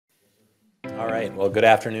All right, well, good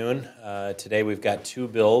afternoon. Today we've got two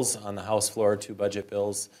bills on the House floor, two budget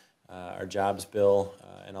bills, our jobs bill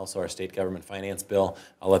and also our state government finance bill.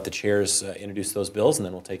 I'll let the chairs introduce those bills and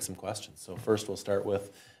then we'll take some questions. So first we'll start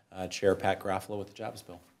with Chair Pat Garofalo with the jobs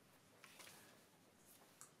bill.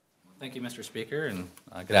 Thank you, Mr. Speaker, and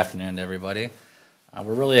good afternoon to everybody.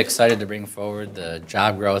 We're really excited to bring forward the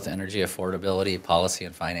Job Growth, Energy Affordability Policy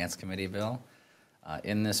and Finance Committee bill.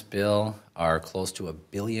 In this bill are close to $1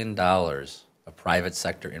 billion of private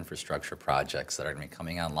sector infrastructure projects that are going to be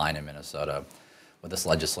coming online in Minnesota with this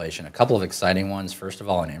legislation. A couple of exciting ones. First of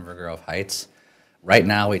all, in Inver Grove Heights. Right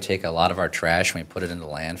now we take a lot of our trash and we put it into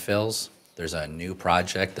landfills. There's a new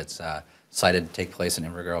project that's cited to take place in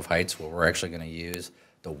Inver Grove Heights where we're actually going to use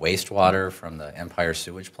the wastewater from the Empire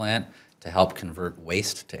sewage plant to help convert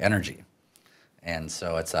waste to energy. And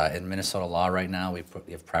so it's in Minnesota law right now, we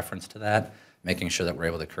have preference to that, making sure that we're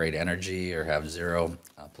able to create energy or have zero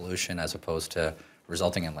pollution as opposed to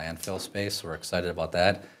resulting in landfill space. So we're excited about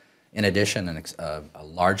that. In addition, a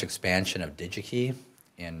large expansion of DigiKey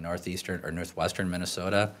in northwestern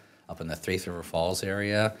Minnesota, up in the Thief River Falls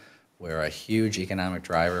area, where a huge economic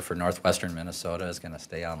driver for northwestern Minnesota is going to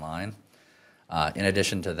stay online. In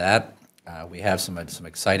addition to that, we have some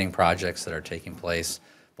exciting projects that are taking place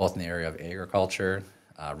both in the area of agriculture,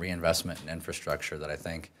 reinvestment, and infrastructure that I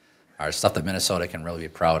think are stuff that Minnesota can really be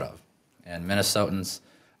proud of. And Minnesotans,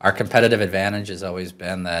 our competitive advantage has always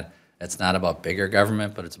been that it's not about bigger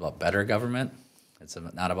government, but it's about better government. It's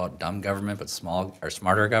not about dumb government, but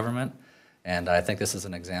smarter government. And I think this is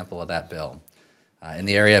an example of that bill. In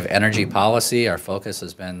the area of energy policy, our focus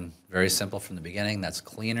has been very simple from the beginning. That's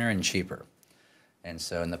cleaner and cheaper. And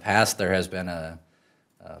so in the past, there has been a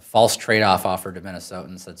false trade-off offered to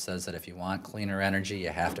Minnesotans that says that if you want cleaner energy, you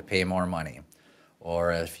have to pay more money.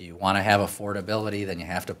 Or if you want to have affordability, then you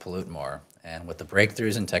have to pollute more. And with the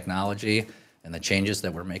breakthroughs in technology and the changes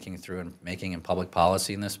that we're making in public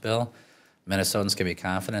policy in this bill, Minnesotans can be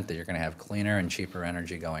confident that you're going to have cleaner and cheaper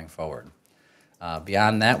energy going forward.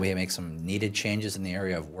 Beyond that, we make some needed changes in the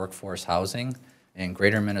area of workforce housing. In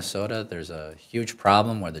greater Minnesota, there's a huge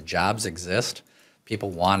problem where the jobs exist.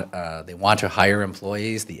 People want to hire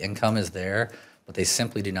employees, the income is there, but they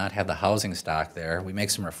simply do not have the housing stock there. We make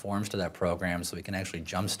some reforms to that program so we can actually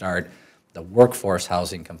jumpstart the workforce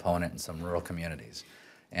housing component in some rural communities.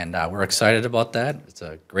 And we're excited about that. It's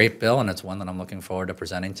a great bill, and it's one that I'm looking forward to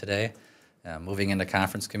presenting today. Moving into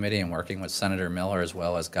conference committee and working with Senator Miller as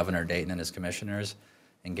well as Governor Dayton and his commissioners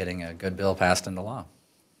and getting a good bill passed into law.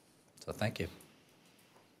 So thank you.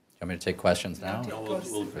 Want me to take questions now? No,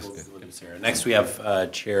 we'll do Sarah. Next, we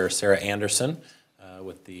have Chair Sarah Anderson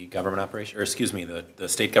with the government operation, or excuse me, the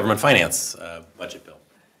state government finance budget bill.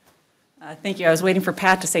 Thank you. I was waiting for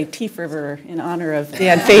Pat to say Thief River in honor of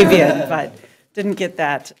Dan Fabian, but didn't get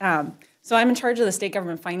that. So I'm in charge of the State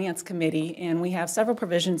Government Finance Committee, and we have several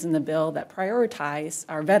provisions in the bill that prioritize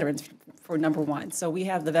our veterans for number one. So we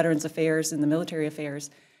have the Veterans Affairs and the Military Affairs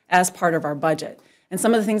as part of our budget. And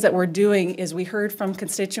some of the things that we're doing is we heard from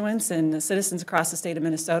constituents and the citizens across the state of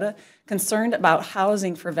Minnesota concerned about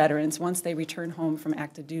housing for veterans once they return home from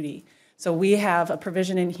active duty. So we have a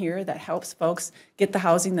provision in here that helps folks get the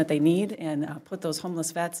housing that they need and put those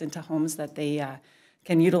homeless vets into homes that they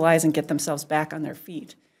can utilize and get themselves back on their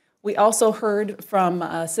feet. We also heard from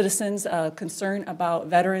citizens concern about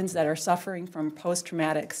veterans that are suffering from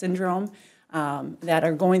post-traumatic syndrome, that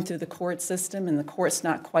are going through the court system and the court's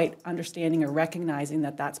not quite understanding or recognizing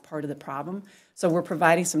that that's part of the problem. So we're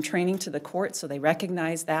providing some training to the court so they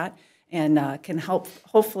recognize that and can help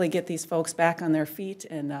hopefully get these folks back on their feet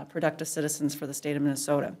and productive citizens for the state of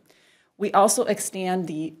Minnesota. We also extend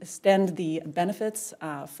the benefits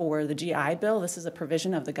for the GI Bill. This is a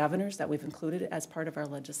provision of the governor's that we've included as part of our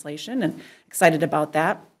legislation and excited about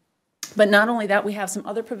that. But not only that, we have some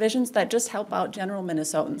other provisions that just help out general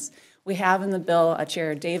Minnesotans. We have in the bill,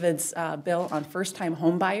 Chair David's bill on first-time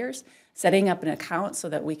home buyers, setting up an account so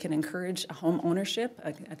that we can encourage home ownership.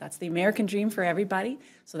 That's the American dream for everybody,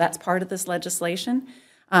 so that's part of this legislation.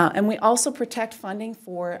 And we also protect funding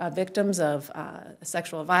for victims of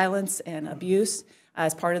sexual violence and abuse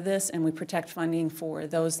as part of this, and we protect funding for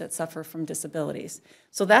those that suffer from disabilities.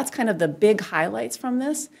 So that's kind of the big highlights from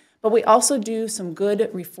this. But we also do some good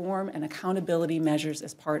reform and accountability measures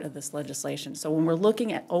as part of this legislation. So when we're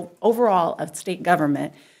looking at overall of state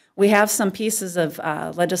government, we have some pieces of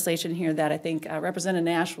legislation here that I think Representative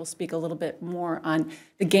Nash will speak a little bit more on.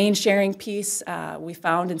 The gain sharing piece, we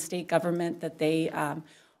found in state government that they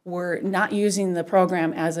were not using the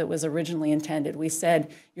program as it was originally intended. We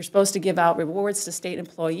said you're supposed to give out rewards to state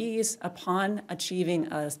employees upon achieving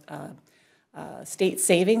a state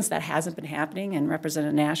savings that hasn't been happening, and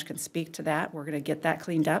Representative Nash can speak to that. We're going to get that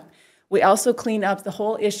cleaned up. We also cleaned up the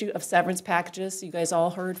whole issue of severance packages. You guys all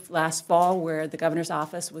heard last fall where the governor's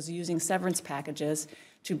office was using severance packages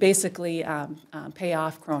to basically pay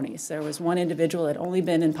off cronies. There was one individual that had only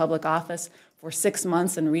been in public office for 6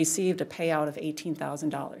 months and received a payout of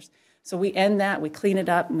 $18,000. So we end that, we clean it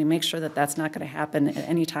up, and we make sure that that's not going to happen at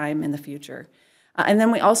any time in the future. And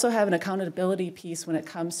then we also have an accountability piece when it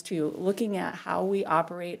comes to looking at how we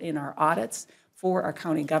operate in our audits for our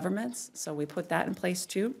county governments. So we put that in place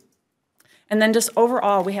too. And then just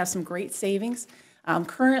overall, we have some great savings.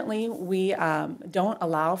 Currently, we don't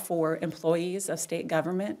allow for employees of state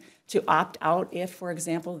government to opt out if, for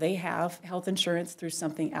example, they have health insurance through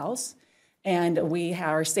something else. And we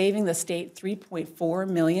are saving the state $3.4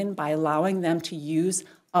 million by allowing them to use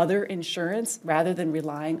other insurance rather than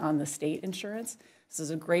relying on the state insurance. This is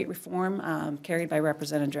a great reform carried by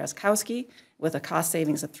Representative Drazkowski with a cost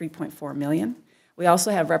savings of $3.4 million. We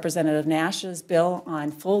also have Representative Nash's bill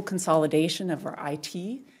on full consolidation of our IT,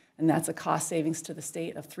 and that's a cost savings to the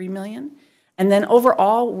state of $3 million. And then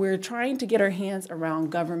overall, we're trying to get our hands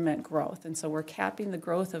around government growth. And so we're capping the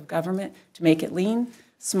growth of government to make it lean,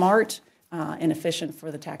 smart, and efficient for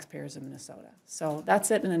the taxpayers of Minnesota. So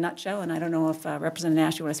that's it in a nutshell, and I don't know if Representative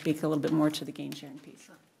Nash, you want to speak a little bit more to the gain sharing piece.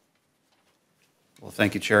 Well,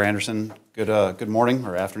 thank you, Chair Anderson. Good morning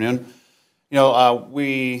or afternoon. You know,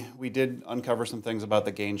 we did uncover some things about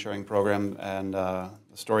the gain sharing program, and the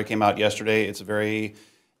story came out yesterday. It's very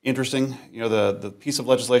interesting. You know, the piece of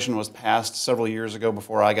legislation was passed several years ago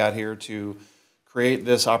before I got here to create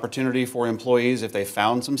this opportunity for employees if they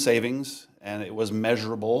found some savings and it was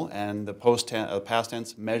measurable and the past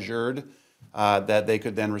tense measured that they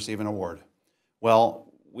could then receive an award. Well,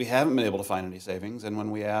 we haven't been able to find any savings, and when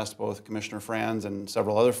we asked both Commissioner Franz and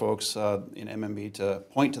several other folks in MMB to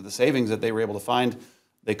point to the savings that they were able to find,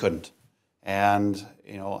 they couldn't. And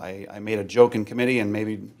you know, I made a joke in committee, and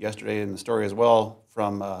maybe yesterday in the story as well,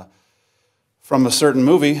 from a certain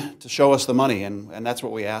movie to show us the money, and that's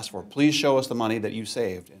what we asked for. Please show us the money that you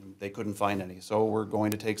saved, and they couldn't find any. So we're going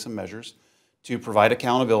to take some measures to provide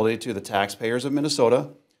accountability to the taxpayers of Minnesota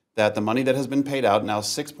that the money that has been paid out, now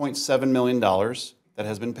 $6.7 million that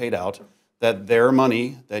has been paid out, that their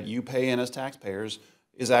money that you pay in as taxpayers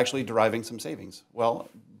is actually deriving some savings. Well,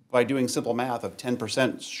 by doing simple math of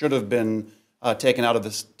 10% should have been taken out of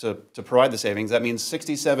this to provide the savings, that means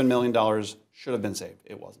 $67 million should have been saved.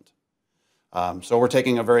 It wasn't. So we're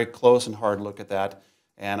taking a very close and hard look at that,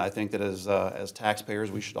 and I think that as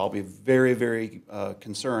taxpayers, we should all be very, very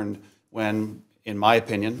concerned when, in my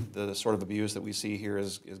opinion, the sort of abuse that we see here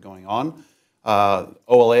is going on.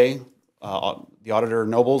 OLA, the Auditor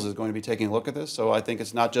Nobles, is going to be taking a look at this, so I think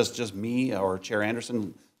it's not just me or Chair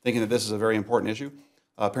Anderson thinking that this is a very important issue.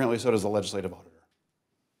 Apparently so does the Legislative Auditor.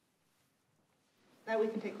 Now we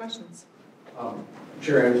can take questions.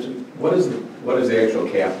 Chair Anderson, what is the actual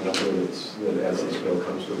cap number that as this bill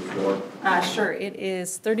comes to the floor? Sure, it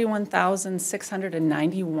is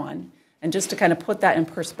 $31,691. And just to kind of put that in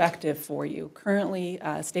perspective for you, currently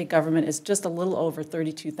state government is just a little over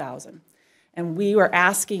 $32,000. And we were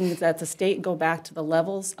asking that the state go back to the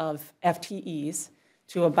levels of FTEs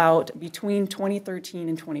to about between 2013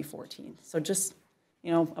 and 2014. So just,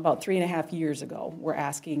 you know, about 3.5 years ago, we're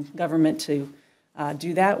asking government to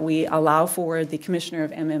do that. We allow for the commissioner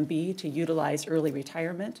of MMB to utilize early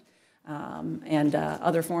retirement and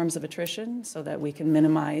other forms of attrition so that we can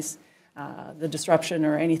minimize the disruption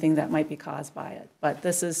or anything that might be caused by it. But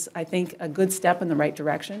this is, I think, a good step in the right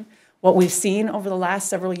direction. What we've seen over the last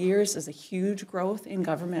several years is a huge growth in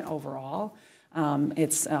government overall.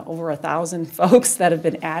 It's over 1,000 folks that have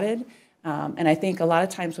been added. And I think a lot of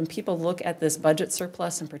times when people look at this budget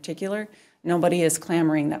surplus in particular, nobody is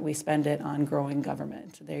clamoring that we spend it on growing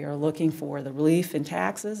government. They are looking for the relief in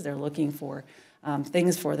taxes. They're looking for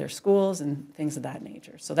things for their schools and things of that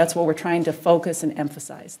nature. So that's what we're trying to focus and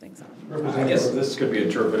emphasize things on. I guess this could be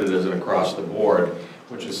interpreted as an across the board,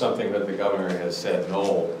 which is something that the governor has said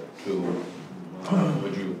no to.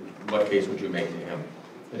 What case would you make to him?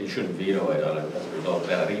 That he shouldn't veto it as a result of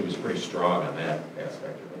that? I think he was pretty strong on that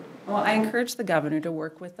aspect of it. Well, I encourage the governor to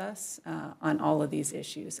work with us on all of these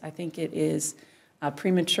issues. I think it is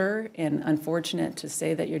premature and unfortunate to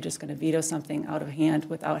say that you're just going to veto something out of hand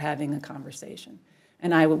without having a conversation.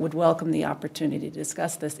 And I would welcome the opportunity to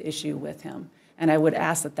discuss this issue with him. And I would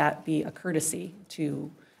ask that that be a courtesy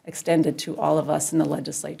to extended to all of us in the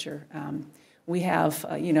legislature. We have,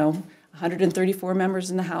 134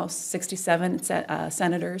 members in the House, 67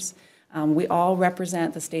 senators. We all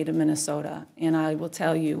represent the state of Minnesota. And I will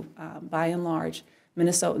tell you, by and large,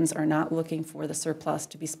 Minnesotans are not looking for the surplus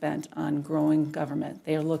to be spent on growing government.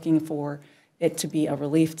 They are looking for it to be a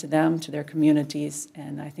relief to them, to their communities,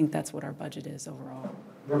 and I think that's what our budget is overall.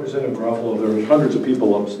 Representative Garofalo, there are hundreds of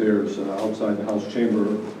people upstairs outside the House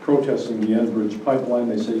chamber protesting the Enbridge pipeline.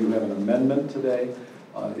 They say you have an amendment today.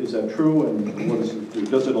 Is that true, and what does it do?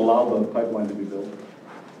 Does it allow the pipeline to be built?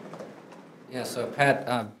 Yeah, so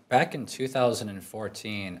Pat, back in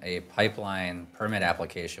 2014, a pipeline permit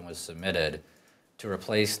application was submitted to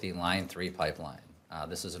replace the Line 3 pipeline.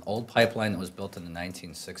 This is an old pipeline that was built in the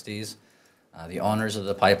 1960s. The owners of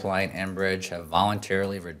the pipeline, Enbridge, have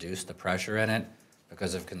voluntarily reduced the pressure in it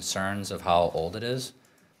because of concerns of how old it is.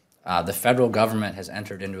 The federal government has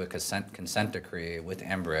entered into a consent decree with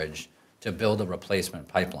Enbridge to build a replacement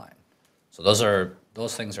pipeline. So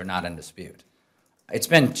those things are not in dispute. It's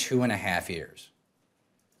been 2.5 years.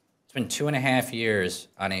 It's been 2.5 years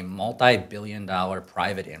on a multi-billion-dollar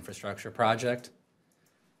private infrastructure project,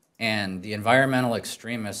 and the environmental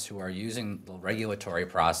extremists who are using the regulatory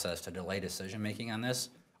process to delay decision-making on this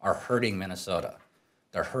are hurting Minnesota.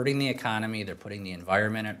 They're hurting the economy, they're putting the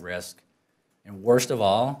environment at risk, and worst of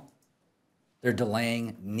all, they're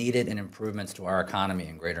delaying needed and improvements to our economy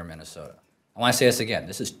in greater Minnesota. I want to say this again,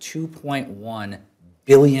 this is $2.1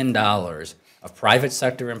 billion of private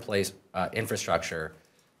sector infrastructure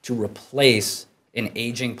to replace an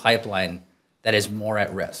aging pipeline that is more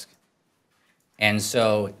at risk. And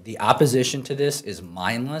so the opposition to this is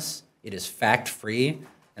mindless, it is fact-free,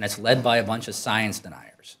 and it's led by a bunch of science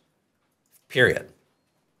deniers, period.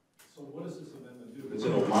 So what does this amendment do? Does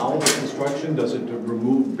it allow the construction? Does it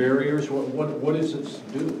remove barriers? What does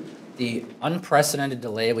it do? The unprecedented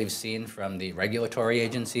delay we've seen from the regulatory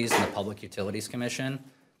agencies and the Public Utilities Commission,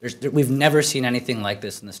 we've never seen anything like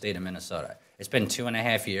this in the state of Minnesota. It's been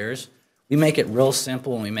 2.5 years. We make it real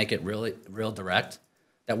simple and we make it real direct,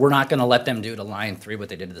 that we're not going to let them do to Line 3 what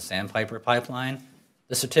they did to the Sandpiper pipeline.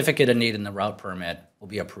 The certificate of need and the route permit will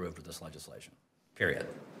be approved with this legislation, period.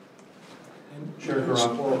 Chair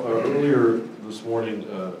Garofalo, earlier this morning,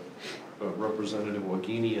 Representative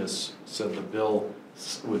Waconia said the bill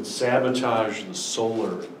would sabotage the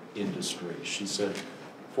solar industry. She said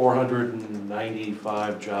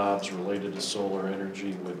 495 jobs related to solar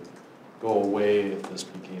energy would go away if this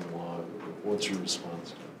became law. What's your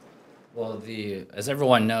response to that? Well, as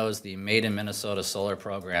everyone knows, the Made in Minnesota solar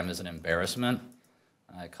program is an embarrassment.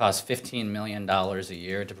 It costs $15 million a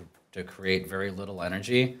year to create very little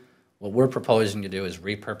energy. What we're proposing to do is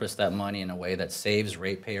repurpose that money in a way that saves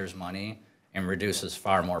ratepayers money and reduces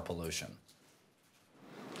far more pollution.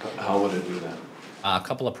 How would it do that? A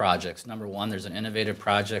couple of projects. Number one, there's an innovative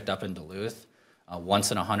project up in Duluth, a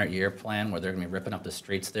once in a 100-year plan where they're going to be ripping up the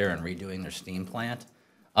streets there and redoing their steam plant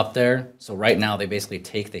up there. So right now they basically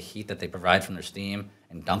take the heat that they provide from their steam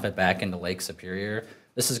and dump it back into Lake Superior.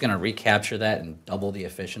 This is going to recapture that and double the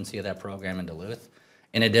efficiency of that program in Duluth.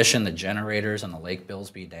 In addition, the generators on the Lake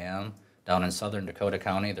Billsby Dam down in southern Dakota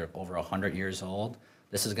County, they're over 100 years old.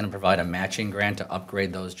 This is going to provide a matching grant to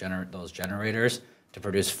upgrade those generators to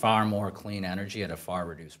produce far more clean energy at a far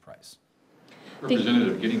reduced price.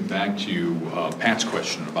 Representative, getting back to Pat's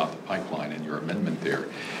question about the pipeline and your amendment there,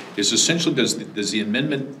 is essentially does the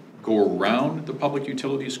amendment go around the Public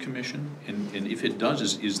Utilities Commission? And if it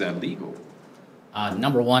does, is that legal?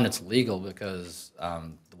 Number one, it's legal because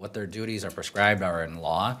what their duties are prescribed are in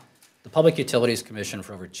law. The Public Utilities Commission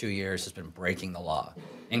for over 2 years has been breaking the law.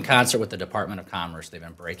 In concert with the Department of Commerce, they've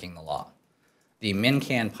been breaking the law. The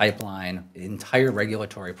Mincan pipeline, the entire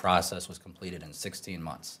regulatory process was completed in 16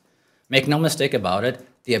 months. Make no mistake about it,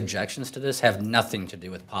 the objections to this have nothing to do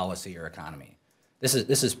with policy or economy. This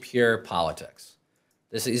is pure politics.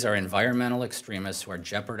 These are environmental extremists who are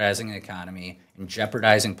jeopardizing the economy and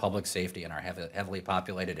jeopardizing public safety in our heavily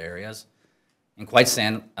populated areas. And quite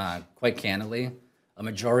candidly, a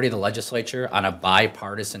majority of the legislature on a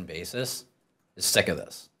bipartisan basis is sick of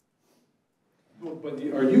this. But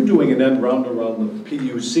are you doing an end round around the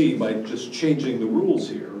PUC by just changing the rules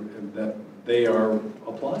here and that they are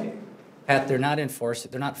applying? Pat, they're not enforcing,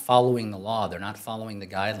 they're not following the law, they're not following the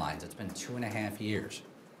guidelines. It's been 2.5 years.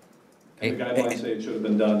 And the guidelines say it should have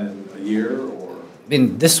been done in a year or? I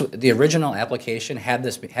mean, the original application had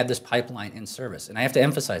this pipeline in service, and I have to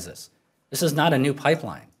emphasize this. This is not a new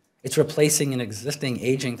pipeline. It's replacing an existing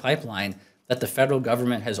aging pipeline that the federal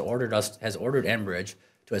government has ordered Enbridge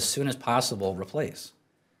to as soon as possible replace.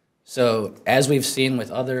 So as we've seen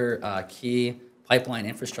with other key pipeline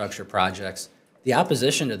infrastructure projects, the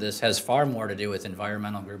opposition to this has far more to do with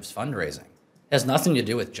environmental groups fundraising. It has nothing to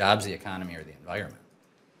do with jobs, the economy, or the environment.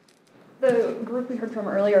 The group we heard from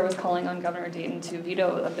earlier was calling on Governor Dayton to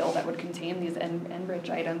veto a bill that would contain these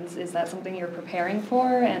Enbridge items. Is that something you're preparing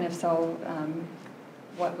for? And if so,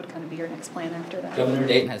 what would kind of be your next plan after that? Governor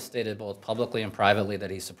Dayton has stated both publicly and privately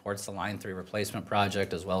that he supports the Line 3 replacement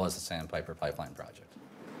project as well as the Sandpiper pipeline project.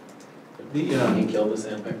 He killed the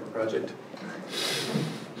Sandpiper project.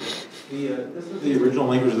 This is the original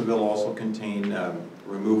language of the bill also contained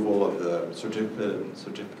removal of the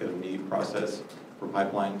certificate of need process for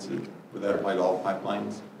pipelines. Would that apply to all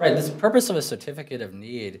pipelines? Right. The purpose of a certificate of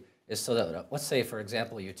need is so that, let's say, for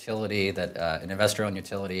example, a utility that an investor-owned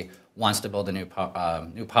utility wants to build a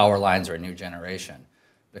new power lines or a new generation.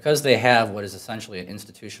 Because they have what is essentially an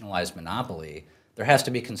institutionalized monopoly, there has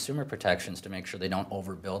to be consumer protections to make sure they don't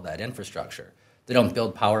overbuild that infrastructure. They don't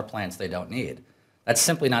build power plants they don't need. That's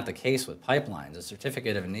simply not the case with pipelines. A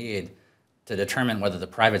certificate of need to determine whether the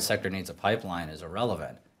private sector needs a pipeline is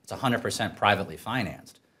irrelevant. It's 100% privately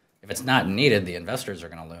financed. If it's not needed, the investors are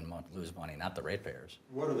going to lose money, not the ratepayers.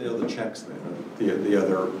 What are the other checks then? The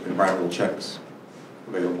other environmental checks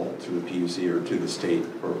available to the PUC or to the state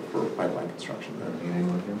for pipeline construction then?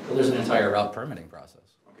 Well, there's an entire route permitting process.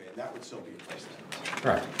 Okay, and that would still be in place then?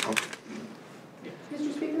 Correct. Okay.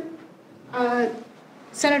 Mr. Speaker,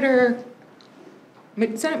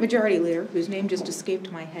 Senate Majority Leader, whose name just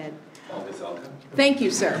escaped my head. Thank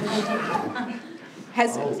you, sir.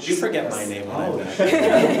 Did you forget my name when I'm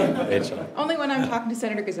back? Only when I'm talking to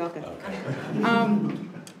Senator Gazelka. Okay.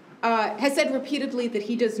 Has said repeatedly that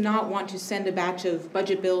he does not want to send a batch of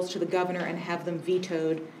budget bills to the governor and have them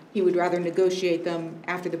vetoed. He would rather negotiate them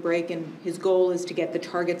after the break, and his goal is to get the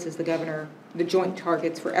targets as the governor, the joint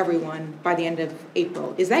targets for everyone by the end of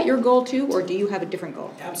April. Is that your goal too, or do you have a different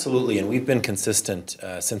goal? Absolutely, and we've been consistent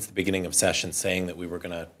since the beginning of session saying that we were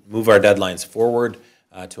going to move our deadlines forward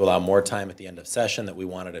to allow more time at the end of session, that we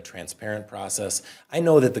wanted a transparent process. I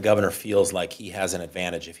know that the governor feels like he has an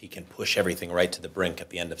advantage if he can push everything right to the brink at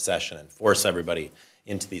the end of session and force everybody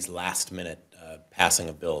into these last-minute passing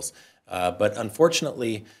of bills. But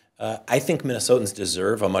unfortunately, I think Minnesotans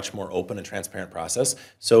deserve a much more open and transparent process.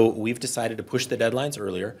 So we've decided to push the deadlines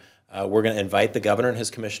earlier. We're going to invite the governor and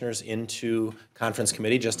his commissioners into conference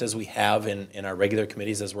committee, just as we have in our regular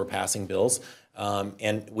committees as we're passing bills.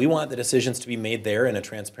 And we want the decisions to be made there in a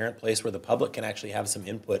transparent place where the public can actually have some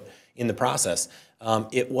input in the process.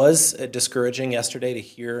 It was discouraging yesterday to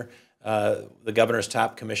hear the governor's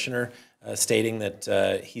top commissioner stating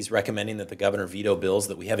that he's recommending that the governor veto bills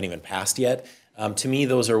that we haven't even passed yet. To me,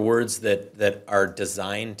 those are words that are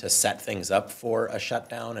designed to set things up for a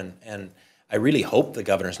shutdown, and I really hope the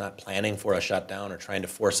governor's not planning for a shutdown or trying to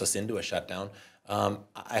force us into a shutdown.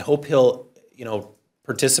 I hope he'll,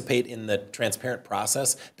 participate in the transparent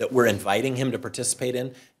process that we're inviting him to participate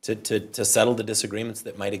in to settle the disagreements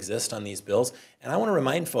that might exist on these bills. And I want to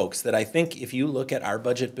remind folks that I think if you look at our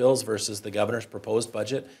budget bills versus the governor's proposed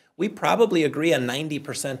budget, we probably agree on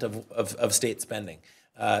 90% of state spending.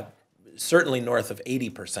 Certainly north of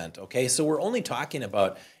 80%, okay? So we're only talking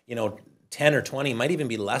about, 10 or 20, might even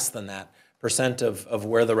be less than that, percent of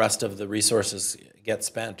where the rest of the resources get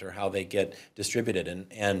spent or how they get distributed.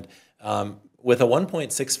 And with a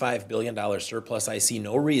 $1.65 billion surplus, I see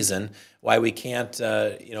no reason why we can't,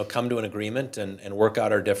 come to an agreement and work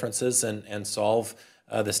out our differences and solve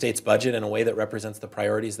the state's budget in a way that represents the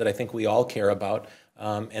priorities that I think we all care about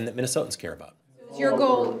and that Minnesotans care about.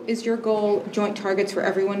 Is your goal joint targets for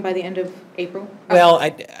everyone by the end of April? Well,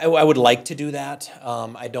 I would like to do that.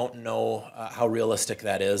 I don't know how realistic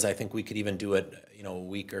that is. I think we could even do it, a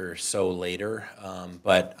week or so later.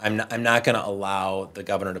 But I'm not going to allow the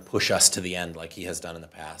governor to push us to the end like he has done in the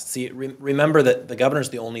past. See, remember that the governor's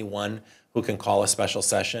the only one who can call a special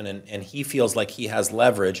session, and he feels like he has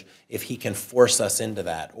leverage if he can force us into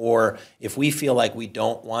that. Or if we feel like we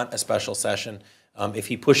don't want a special session, if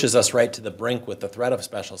he pushes us right to the brink with the threat of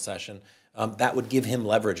special session, that would give him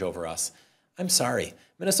leverage over us. I'm sorry.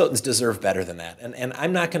 Minnesotans deserve better than that. And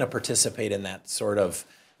I'm not going to participate in that sort of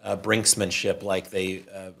brinksmanship like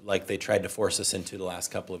they tried to force us into the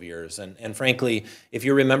last couple of years. And frankly, if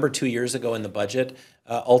you remember 2 years ago in the budget,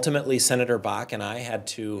 ultimately Senator Bach and I had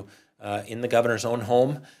to, in the governor's own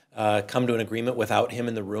home, come to an agreement without him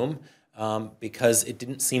in the room. Because it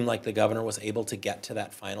didn't seem like the governor was able to get to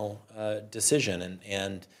that final decision.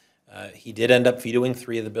 And he did end up vetoing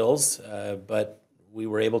 3 of the bills, but we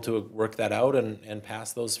were able to work that out and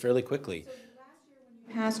pass those fairly quickly. So last year when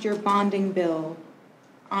you passed your bonding bill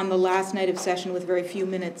on the last night of session with very few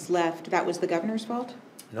minutes left, that was the governor's fault?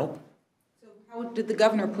 Nope. How did the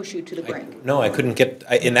governor push you to the brink? No, I couldn't get,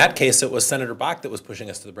 in that case, it was Senator Bach that was pushing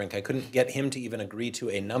us to the brink. I couldn't get him to even agree to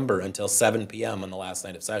a number until 7 p.m. on the last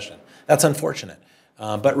night of session. That's unfortunate.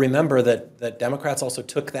 But remember that Democrats also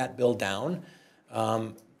took that bill down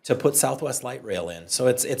to put Southwest Light Rail in. So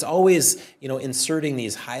it's always, you know, inserting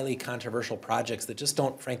these highly controversial projects that just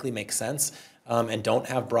don't frankly make sense and don't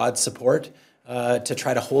have broad support to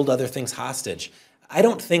try to hold other things hostage. I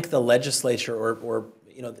don't think the legislature or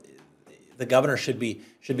you know, the governor should be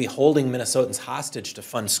holding Minnesotans hostage to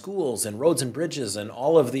fund schools and roads and bridges and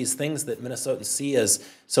all of these things that Minnesotans see as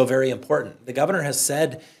so very important. The governor has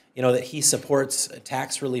said, you know, that he supports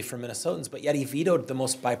tax relief for Minnesotans, but yet he vetoed the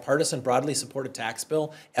most bipartisan, broadly supported tax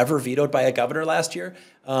bill ever vetoed by a governor last year.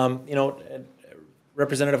 You know,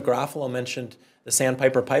 Representative Garofalo mentioned the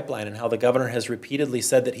Sandpiper Pipeline and how the governor has repeatedly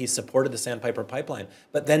said that he supported the Sandpiper Pipeline,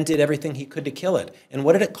 but then did everything he could to kill it. And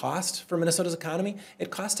what did it cost for Minnesota's economy? It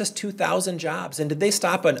cost us 2,000 jobs. And did they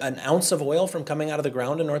stop an ounce of oil from coming out of the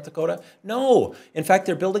ground in North Dakota? No. In fact,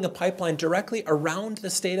 they're building a pipeline directly around the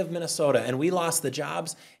state of Minnesota, and we lost the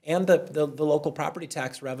jobs and the local property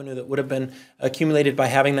tax revenue that would have been accumulated by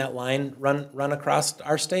having that line run across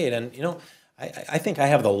our state. And, you know, I think I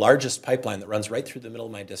have the largest pipeline that runs right through the middle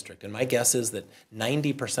of my district, and my guess is that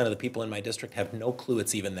 90% of the people in my district have no clue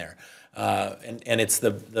it's even there. And it's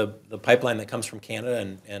the pipeline that comes from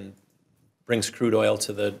Canada and brings crude oil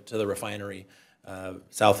to the refinery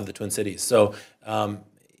south of the Twin Cities. So,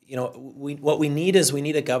 you know, what we need is we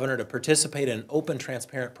need a governor to participate in an open,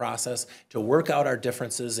 transparent process to work out our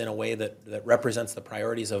differences in a way that represents the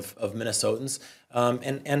priorities of Minnesotans.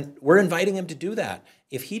 And we're inviting him to do that.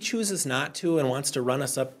 If he chooses not to and wants to run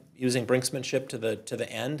us up using brinksmanship to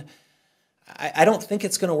the end, I don't think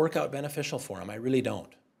it's going to work out beneficial for him. I really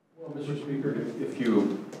don't. Well, Mr. Speaker, if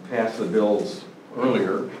you pass the bills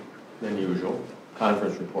earlier than usual,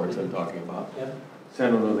 conference reports I'm talking about,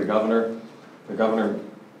 send them to the governor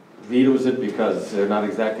vetoes it because they're not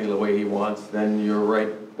exactly the way he wants, then you're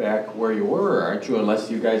right back where you were, aren't you? Unless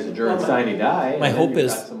you guys adjourn sine die, my hope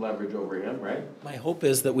is got some leverage over him, right? My hope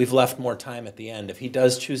is that we've left more time at the end. If he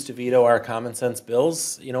does choose to veto our common sense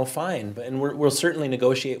bills, you know, fine. And we'll certainly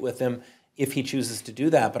negotiate with him if he chooses to do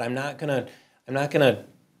that. But I'm not gonna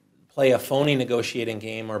play a phony negotiating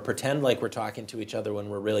game or pretend like we're talking to each other when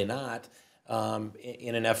we're really not,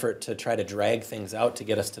 in an effort to try to drag things out to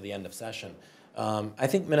get us to the end of session. I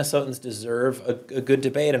think Minnesotans deserve a good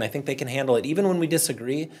debate, and I think they can handle it. Even when we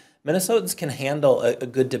disagree, Minnesotans can handle a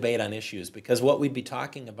good debate on issues, because what we'd be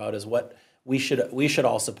talking about is what we should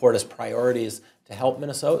all support as priorities to help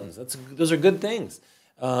Minnesotans. Those are good things.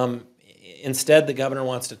 Instead, the governor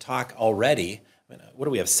wants to talk already. I mean, what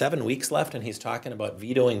do we have, 7 weeks left, and he's talking about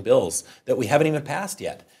vetoing bills that we haven't even passed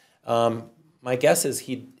yet. My guess is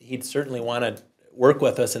he'd certainly want to work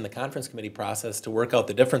with us in the conference committee process to work out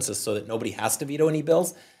the differences so that nobody has to veto any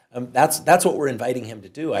bills. That's what we're inviting him to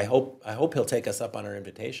do. I hope he'll take us up on our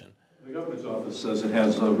invitation. The governor's office says it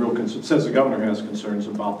has says the governor has concerns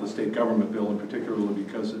about the state government bill, in particular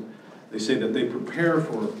because they say that it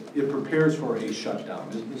prepares for a shutdown.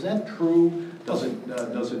 Is that true? Does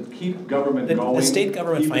it keep government going? The state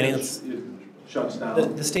government finance. Shuts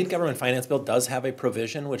down. The state government finance bill does have a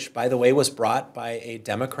provision, which, by the way, was brought by a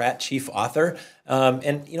Democrat chief author.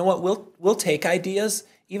 And you know what? We'll take ideas,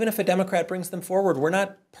 even if a Democrat brings them forward. We're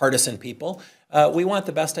not partisan people. We want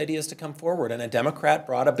the best ideas to come forward. And a Democrat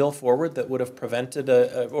brought a bill forward that would have prevented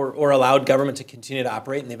or allowed government to continue to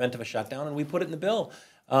operate in the event of a shutdown, and we put it in the bill.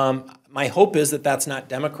 My hope is that that's not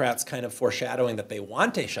Democrats kind of foreshadowing that they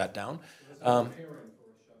want a shutdown. In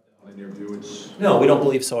your view, no, we don't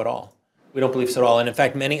believe so at all. We don't believe so at all. And in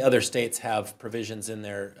fact, many other states have provisions in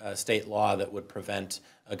their state law that would prevent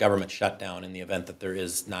a government shutdown in the event that there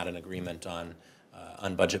is not an agreement on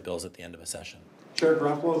budget bills at the end of a session. Chair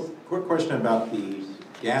Garofalo, quick question about the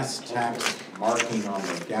gas tax marking on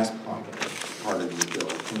the gas pump part of the bill.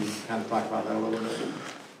 Can you kind of talk about that a little bit?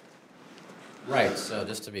 Right, so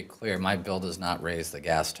just to be clear, my bill does not raise the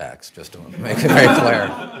gas tax, just to make it very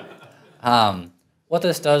clear. What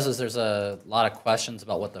this does is there's a lot of questions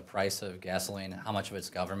about what the price of gasoline, how much of it's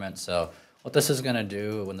government. So what this is going to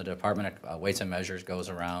do when the Department of Weights and Measures goes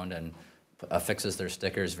around and affixes their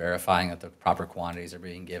stickers verifying that the proper quantities are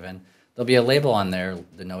being given, there'll be a label on there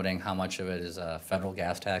denoting how much of it is federal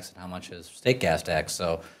gas tax and how much is state gas tax.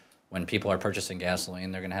 So when people are purchasing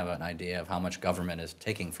gasoline, they're going to have an idea of how much government is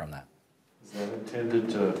taking from that. Is that intended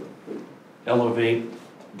to elevate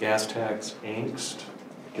gas tax angst?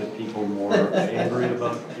 Get people more angry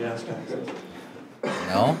about gas taxes?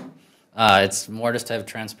 No. It's more just to have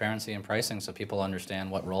transparency in pricing so people understand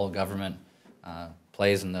what role government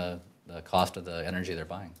plays in the cost of the energy they're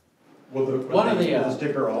buying. Will the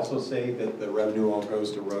sticker also say that the revenue all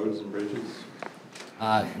goes to roads and bridges?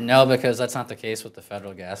 No, because that's not the case with the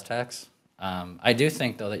federal gas tax. I do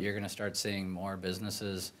think, though, that you're going to start seeing more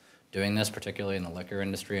businesses doing this, particularly in the liquor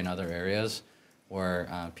industry and other areas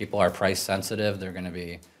where people are price sensitive. They're going to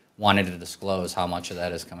be wanting to disclose how much of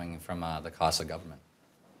that is coming from the cost of government.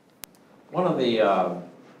 One of the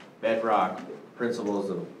bedrock principles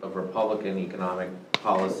of Republican economic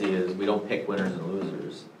policy is we don't pick winners and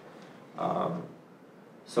losers.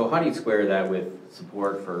 So how do you square that with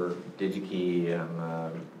support for DigiKey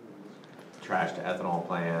and trash to ethanol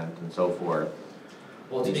plant and so forth?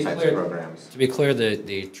 Well, these types of programs. To be clear,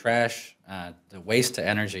 the trash, the waste to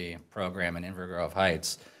energy program in Inver Grove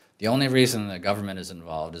Heights, the only reason the government is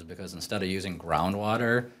involved is because instead of using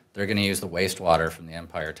groundwater, they're going to use the wastewater from the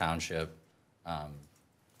Empire Township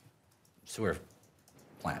sewer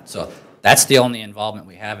plant. So that's the only involvement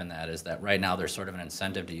we have in that, is that right now there's sort of an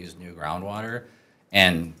incentive to use new groundwater,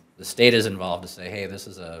 and the state is involved to say, hey, this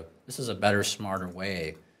is a better, smarter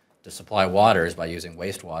way to supply water is by using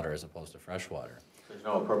wastewater as opposed to fresh water. There's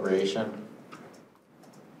no appropriation?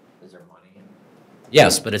 Is there money?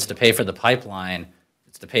 Yes, but it's to pay for the pipeline.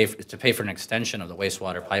 It's to pay for an extension of the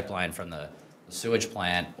wastewater pipeline from the sewage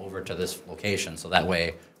plant over to this location. So that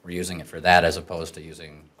way we're using it for that as opposed to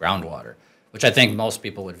using groundwater, which I think most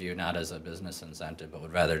people would view not as a business incentive, but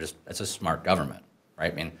would rather just, it's a smart government,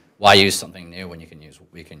 right? I mean, why use something new when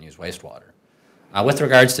we can use wastewater? With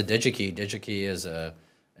regards to DigiKey, DigiKey is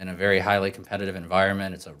in a very highly competitive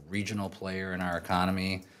environment. It's a regional player in our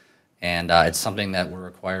economy, and it's something that we're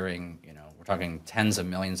requiring, we're talking tens of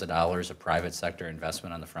millions of dollars of private sector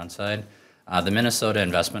investment on the front side. The Minnesota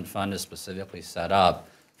Investment Fund is specifically set up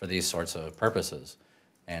for these sorts of purposes.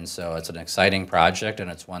 And so it's an exciting project, and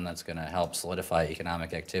it's one that's going to help solidify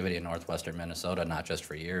economic activity in northwestern Minnesota, not just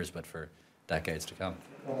for years, but for decades to come.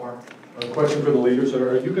 One more. A question for the leaders.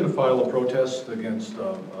 Are you going to file a protest against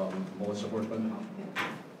Melissa Hortman?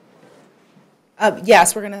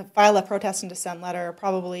 Yes, we're going to file a protest and dissent letter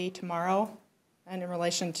probably tomorrow, and in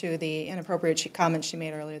relation to the inappropriate comments she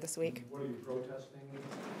made earlier this week. What are you protesting?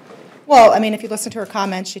 Well, I mean, if you listen to her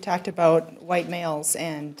comments, she talked about white males,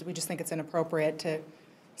 and we just think it's inappropriate to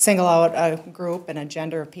single out a group and a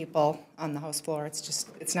gender of people on the House floor.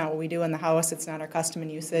 It's not what we do in the House. It's not our custom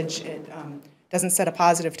and usage. It doesn't set a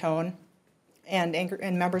positive tone, and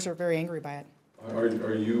members are very angry by it.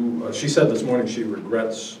 Are you? She said this morning she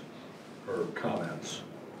regrets her comments.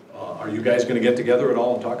 Are you guys going to get together at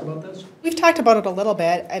all and talk about this? We've talked about it a little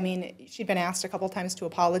bit. I mean, she'd been asked a couple times to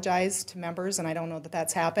apologize to members, and I don't know that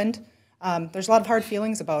that's happened. There's a lot of hard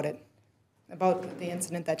feelings about it, about the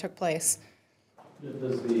incident that took place.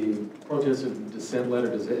 Does the protest and dissent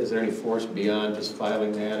letter, is there any force beyond just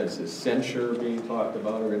filing that? Is there censure being talked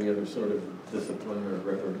about, or any other sort of discipline or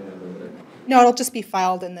reprimand or whatever? No, it'll just be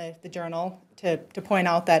filed in the journal to point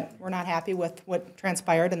out that we're not happy with what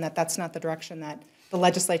transpired and that that's not the direction that the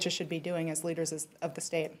legislature should be doing as leaders of the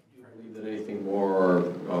state. Do you believe that anything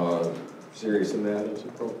more serious than that is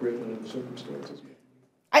appropriate under the circumstances?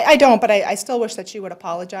 I don't, but I still wish that she would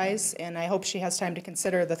apologize, and I hope she has time to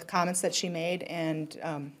consider the comments that she made and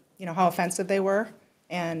how offensive they were,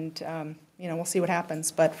 and we'll see what happens.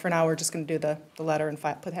 But for now, we're just going to do the letter and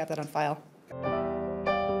have that on file.